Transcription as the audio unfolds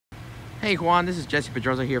Hey Juan, this is Jesse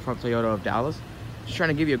Pedroza here from Toyota of Dallas. Just trying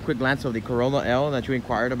to give you a quick glance of the Corolla L that you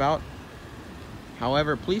inquired about.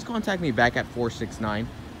 However, please contact me back at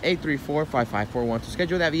 469-834-5541 to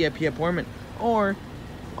schedule that VIP appointment, or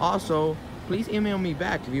also please email me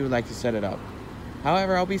back if you would like to set it up.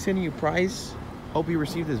 However, I'll be sending you price. Hope you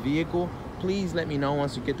receive this vehicle. Please let me know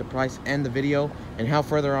once you get the price and the video and how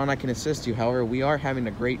further on I can assist you. However, we are having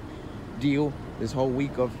a great deal this whole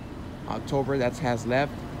week of October that has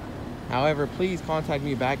left. However, please contact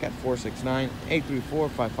me back at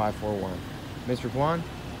 469-834-5541. Mr. Juan,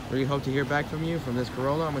 really hope to hear back from you from this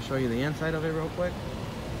Corolla. I'm going to show you the inside of it real quick.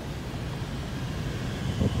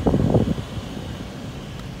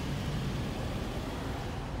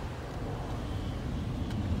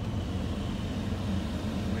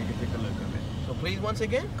 We can take a look at it. So please, once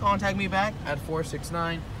again, contact me back at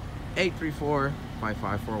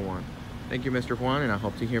 469-834-5541. Thank you, Mr. Juan, and I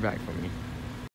hope to hear back from you.